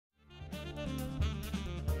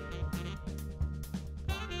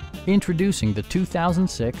Introducing the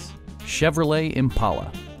 2006 Chevrolet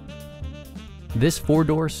Impala. This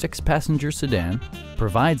four-door, six-passenger sedan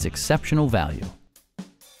provides exceptional value.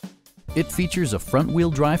 It features a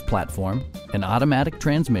front-wheel drive platform, an automatic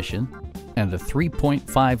transmission, and a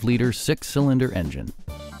 3.5-liter six-cylinder engine.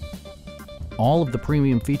 All of the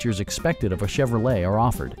premium features expected of a Chevrolet are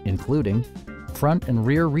offered, including front and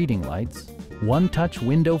rear reading lights, one-touch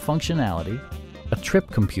window functionality, a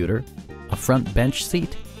trip computer, a front bench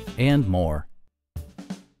seat, and more.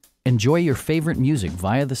 Enjoy your favorite music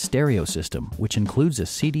via the stereo system, which includes a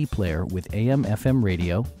CD player with AM/FM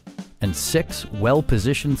radio and 6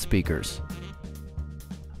 well-positioned speakers.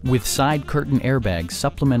 With side curtain airbags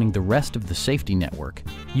supplementing the rest of the safety network,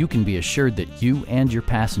 you can be assured that you and your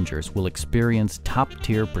passengers will experience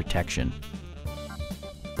top-tier protection.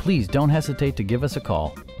 Please don't hesitate to give us a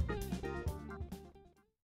call.